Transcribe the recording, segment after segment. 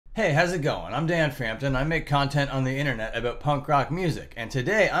Hey, how's it going? I'm Dan Frampton. I make content on the internet about punk rock music. And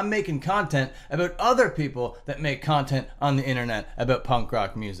today I'm making content about other people that make content on the internet about punk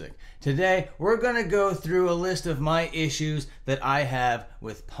rock music. Today we're going to go through a list of my issues that I have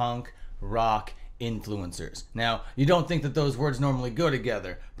with punk rock influencers. Now, you don't think that those words normally go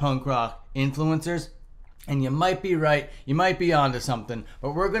together. Punk rock influencers? And you might be right, you might be onto something,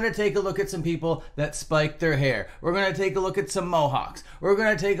 but we're going to take a look at some people that spike their hair. We're going to take a look at some mohawks. We're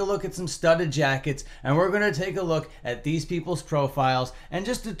going to take a look at some studded jackets, and we're going to take a look at these people's profiles and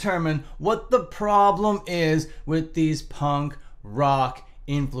just determine what the problem is with these punk rock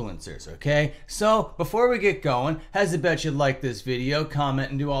influencers, okay? So before we get going, how's it bet you like this video,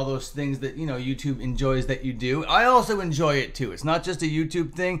 comment, and do all those things that, you know, YouTube enjoys that you do. I also enjoy it too. It's not just a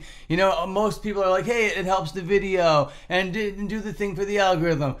YouTube thing. You know, most people are like, hey, it helps the video and do the thing for the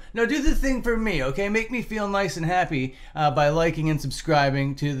algorithm. No, do the thing for me, okay? Make me feel nice and happy by liking and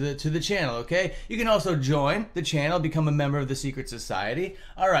subscribing to the channel, okay? You can also join the channel, become a member of the secret society.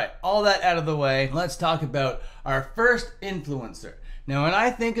 All right, all that out of the way, let's talk about our first influencer. Now, when I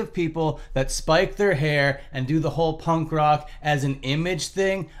think of people that spike their hair and do the whole punk rock as an image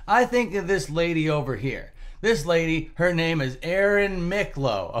thing, I think of this lady over here. This lady, her name is Erin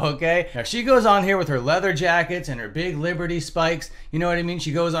Miklo, okay? Now, she goes on here with her leather jackets and her big Liberty spikes, you know what I mean?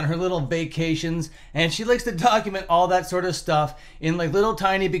 She goes on her little vacations, and she likes to document all that sort of stuff in like little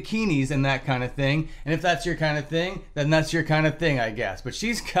tiny bikinis and that kind of thing. And if that's your kind of thing, then that's your kind of thing, I guess. But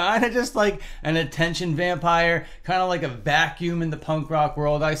she's kind of just like an attention vampire, kind of like a vacuum in the punk rock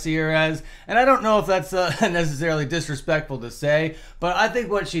world, I see her as. And I don't know if that's necessarily disrespectful to say, but I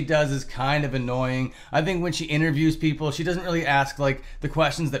think what she does is kind of annoying. I think when she interviews people, she doesn't really ask like the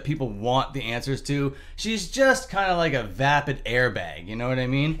questions that people want the answers to. She's just kind of like a vapid airbag, you know what I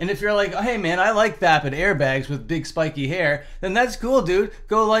mean? And if you're like, oh, hey man, I like vapid airbags with big spiky hair, then that's cool, dude.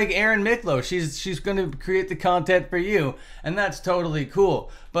 Go like Erin Miklo. She's going to create the content for you, and that's totally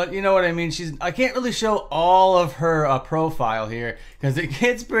cool. But you know what I mean? I can't really show all of her profile here because it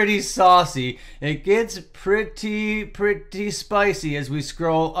gets pretty saucy. It gets pretty spicy as we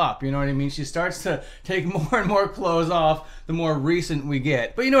scroll up. You know what I mean? She starts to take more and more clothes off the more recent we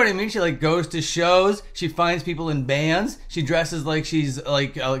get. But you know what I mean? She like goes to shows. She finds people in bands. She dresses like she's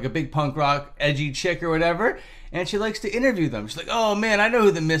like a big punk rock edgy chick or whatever. And she likes to interview them. She's like, oh man, I know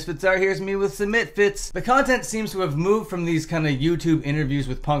who the misfits are. Here's me with some misfits. The content seems to have moved from these kind of YouTube interviews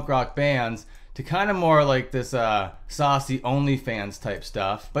with punk rock bands to kind of more like this saucy OnlyFans type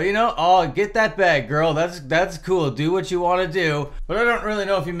stuff. But you know, oh, get that bag, girl. That's cool. Do what you want to do. But I don't really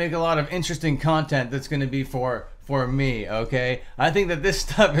know if you make a lot of interesting content that's going to be for me, okay? I think that this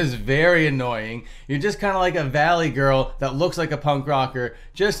stuff is very annoying. You're just kind of like a valley girl that looks like a punk rocker,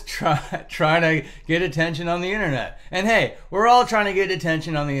 just trying to get attention on the internet. And hey, we're all trying to get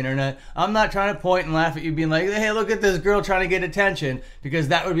attention on the internet. I'm not trying to point and laugh at you being like, hey, look at this girl trying to get attention, because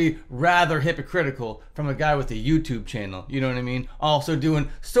that would be rather hypocritical from a guy with a YouTube channel, you know what I mean? Also doing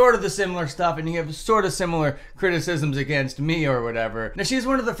sort of the similar stuff, and you have sort of similar criticisms against me or whatever. Now, she's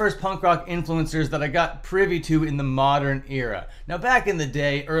one of the first punk rock influencers that I got privy to in the modern era. Now, back in the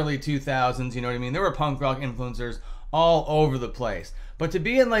day, early 2000s, you know what I mean, there were punk rock influencers all over the place. But to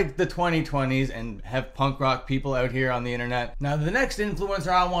be in like the 2020s and have punk rock people out here on the internet. Now, the next influencer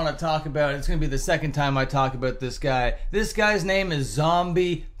I want to talk about, it's going to be the second time I talk about this guy. This guy's name is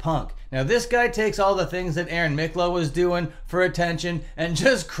Zombie Punk. Now, this guy takes all the things that Erin Miklo was doing for attention and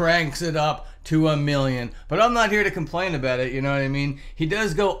just cranks it up to 1,000,000. But I'm not here to complain about it, you know what I mean? He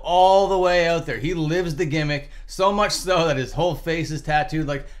does go all the way out there. He lives the gimmick, so much so that his whole face is tattooed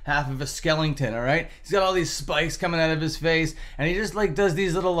like half of a skeleton, all right? He's got all these spikes coming out of his face, and he just like does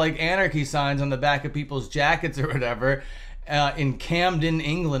these little like anarchy signs on the back of people's jackets or whatever. In Camden,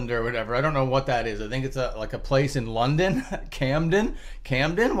 England or whatever. I don't know what that is. I think it's like a place in London.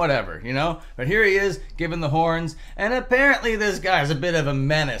 Camden, whatever, you know? But here he is giving the horns, and apparently this guy's a bit of a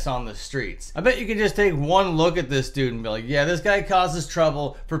menace on the streets. I bet you can just take one look at this dude and be like, yeah, this guy causes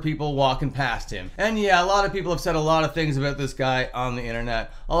trouble for people walking past him. And yeah, a lot of people have said a lot of things about this guy on the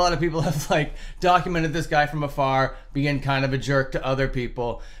internet. A lot of people have like documented this guy from afar being kind of a jerk to other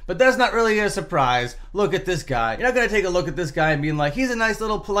people. But that's not really a surprise. Look at this guy. You're not gonna take a look at this guy and being like, he's a nice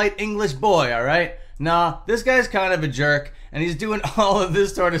little polite English boy, all right? Nah, this guy's kind of a jerk, and he's doing all of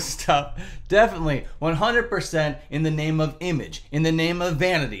this sort of stuff. Definitely, 100% in the name of image, in the name of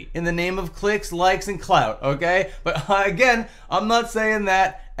vanity, in the name of clicks, likes, and clout, okay? But again, I'm not saying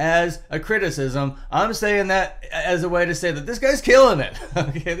that as a criticism. I'm saying that as a way to say that this guy's killing it.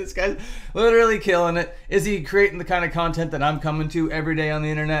 Okay, this guy's literally killing it. Is he creating the kind of content that I'm coming to every day on the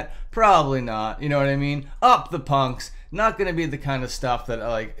internet? Probably not. You know what I mean? Up the punks. Not gonna be the kind of stuff that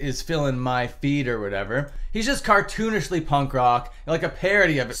like is filling my feed or whatever. He's just cartoonishly punk rock, like a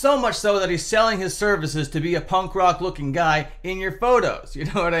parody of it. So much so that he's selling his services to be a punk rock looking guy in your photos. You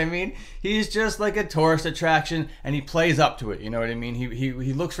know what I mean? He's just like a tourist attraction and he plays up to it. You know what I mean?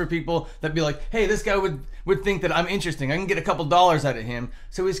 He looks for people that be like, hey, this guy would think that I'm interesting. I can get a couple dollars out of him.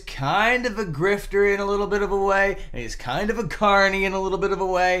 So he's kind of a grifter in a little bit of a way, and he's kind of a carny in a little bit of a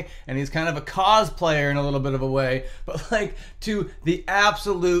way, and he's kind of a cosplayer in a little bit of a way, but like to the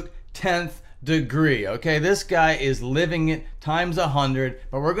absolute 10th degree. Okay, this guy is living it times 100,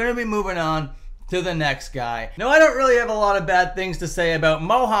 but we're going to be moving on to the next guy. Now, I don't really have a lot of bad things to say about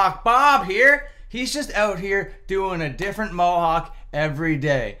Mohawk Bob here. He's just out here doing a different mohawk every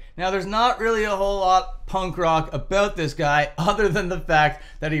day. Now, there's not really a whole lot punk rock about this guy other than the fact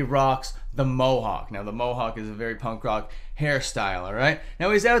that he rocks the mohawk. Now, the mohawk is a very punk rock hairstyle, all right?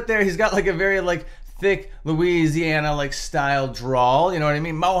 Now, he's out there, he's got like a very like thick Louisiana like style drawl, you know what I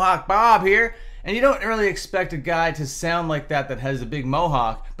mean? Mohawk Bob here. And you don't really expect a guy to sound like that has a big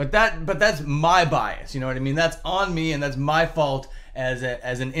mohawk, but that's my bias, you know what I mean? That's on me, and that's my fault as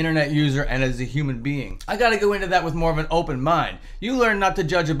an internet user and as a human being. I gotta go into that with more of an open mind. You learn not to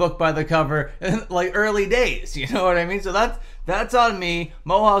judge a book by the cover in like early days, you know what I mean? So that's on me.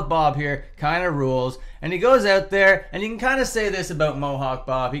 Mohawk Bob here kind of rules. And he goes out there, and you can kind of say this about Mohawk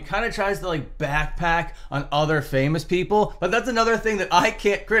Bob. He kind of tries to like backpack on other famous people, but that's another thing that I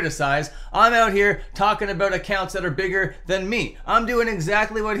can't criticize. I'm out here talking about accounts that are bigger than me. I'm doing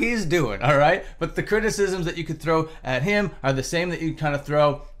exactly what he's doing, all right? But the criticisms that you could throw at him are the same that you kind of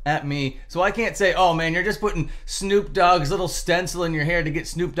throw at me. So I can't say, oh man, you're just putting Snoop Dogg's little stencil in your hair to get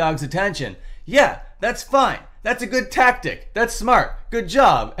Snoop Dogg's attention. Yeah, that's fine. That's a good tactic. That's smart. Good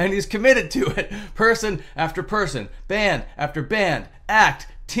job. And he's committed to it. Person after person, band after band, act,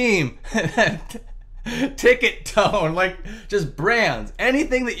 team, ticket tone, like just brands.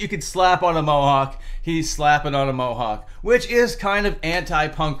 Anything that you could slap on a mohawk, he's slapping on a mohawk, which is kind of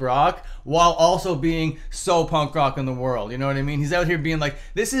anti-punk rock while also being so punk rock in the world. You know what I mean? He's out here being like,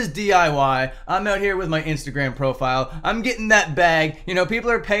 this is DIY. I'm out here with my Instagram profile. I'm getting that bag. You know,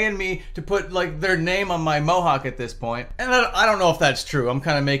 people are paying me to put like their name on my mohawk at this point. And I don't know if that's true. I'm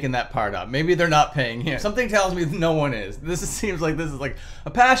kind of making that part up. Maybe they're not paying him. Something tells me no one is. Seems like this is like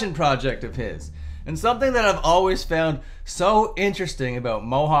a passion project of his. And something that I've always found so interesting about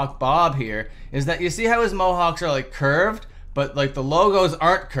Mohawk Bob here is that you see how his mohawks are like curved, but like the logos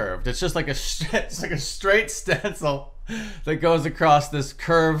aren't curved. It's just like a straight stencil that goes across this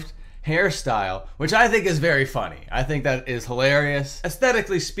curved hairstyle, which I think is very funny. I think that is hilarious.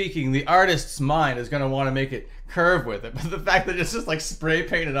 Aesthetically speaking, the artist's mind is going to want to make it curve with it, but the fact that it's just like spray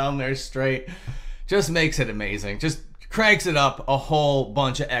painted on there straight just makes it amazing. Just cranks it up a whole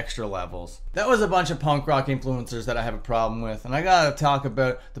bunch of extra levels. That was a bunch of punk rock influencers that I have a problem with, and I gotta talk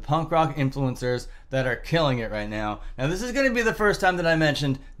about the punk rock influencers that are killing it right now. Now, this is gonna be the first time that I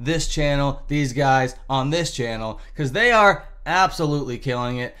mentioned this channel, these guys on this channel, because they are absolutely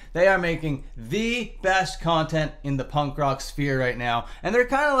killing it. They are making the best content in the punk rock sphere right now, and they're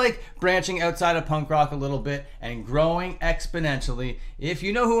kind of like branching outside of punk rock a little bit and growing exponentially. If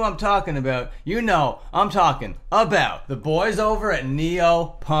you know who I'm talking about, you know I'm talking about the boys over at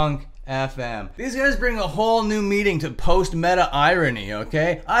Neo Punk FM. These guys bring a whole new meaning to post-meta irony,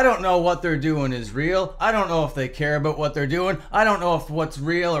 okay? I don't know what they're doing is real. I don't know if they care about what they're doing. I don't know if what's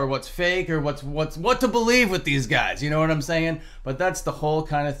real or what's fake or what to believe with these guys. You know what I'm saying? But that's the whole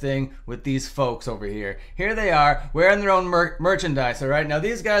kind of thing with these folks over here. Here they are wearing their own merchandise, all right? Now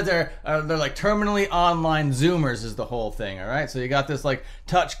these guys they're like terminally online Zoomers is the whole thing, all right? So you got this like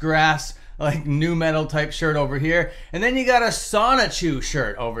touch grass like new metal type shirt over here, and then you got a Sonichu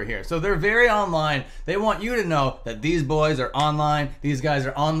shirt over here. So they're very online. They want you to know that these boys are online. These guys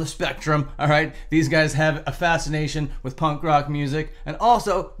are on the spectrum, all right? These guys have a fascination with punk rock music and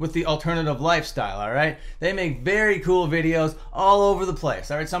also with the alternative lifestyle, all right? They make very cool videos all over the place,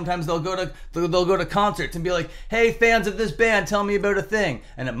 all right? Sometimes they'll go to concerts and be like, hey, fans of this band, tell me about a thing.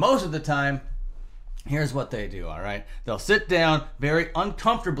 And most of the time, here's what they do, all right? They'll sit down very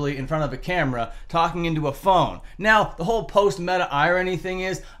uncomfortably in front of a camera talking into a phone. Now, the whole post-meta irony thing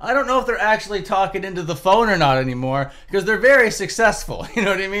is, I don't know if they're actually talking into the phone or not anymore because they're very successful, you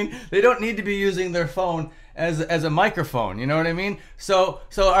know what I mean? They don't need to be using their phone as a microphone, you know what I mean? So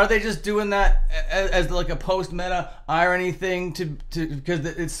are they just doing that as like a post-meta irony thing to because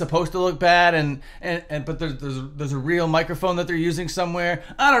it's supposed to look bad and but there's a real microphone that they're using somewhere?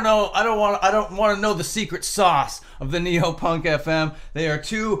 I don't know. I don't want to know the secret sauce of the Neo Punk FM. They are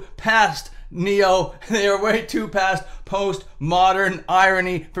too past neo, they are way too past postmodern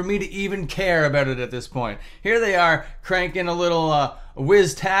irony for me to even care about it at this point. Here they are cranking a little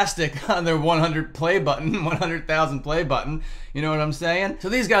whiz-tastic on their 100 play button, 100,000 play button. You know what I'm saying? So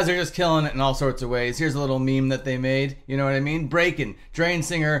these guys are just killing it in all sorts of ways. Here's a little meme that they made. You know what I mean? Breaking. Drain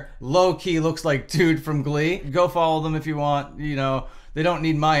Singer, low-key looks like dude from Glee. Go follow them if you want. You know, they don't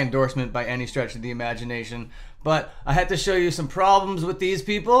need my endorsement by any stretch of the imagination. But I had to show you some problems with these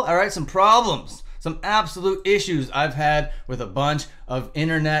people. All right, some problems. Some absolute issues I've had with a bunch of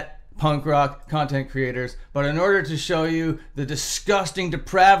internet punk rock content creators. But in order to show you the disgusting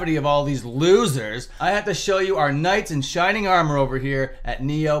depravity of all these losers, I had to show you our knights in shining armor over here at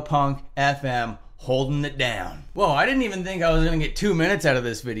Neopunk FM, holding it down. Whoa, I didn't even think I was gonna get 2 minutes out of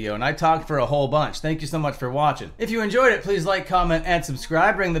this video, and I talked for a whole bunch. Thank you so much for watching. If you enjoyed it, please like, comment, and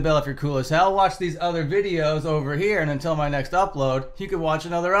subscribe. Ring the bell if you're cool as hell. Watch these other videos over here, and until my next upload, you can watch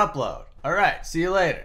another upload. All right, see you later.